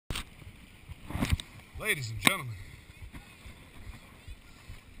Ladies and gentlemen.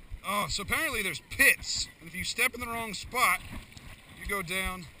 Oh, so apparently there's pits, and if you step in the wrong spot, you go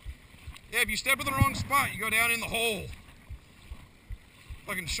down. Yeah, if you step in the wrong spot, you go down in the hole.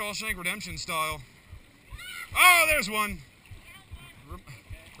 Fucking Shawshank Redemption style. Oh, there's one.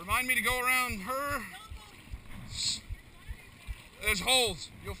 Remind me to go around her. There's holes.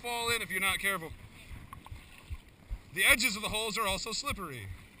 You'll fall in if you're not careful. The edges of the holes are also slippery.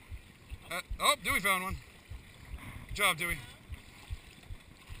 Oh, Dewey found one. Good job, Dewey.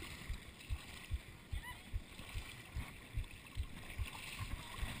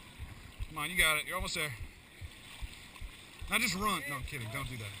 Come on, you got it. You're almost there. Now just run. No, I'm kidding. Don't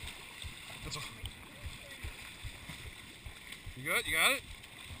do that. That's all. You good? You got it?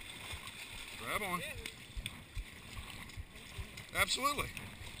 Grab on. Absolutely.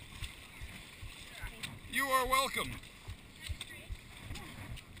 You are welcome.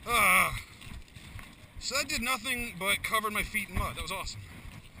 So that did nothing but covered my feet in mud. That was awesome.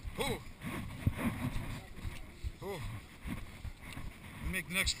 Ooh. Ooh. Make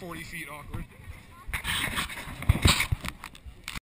the next 40 feet awkward.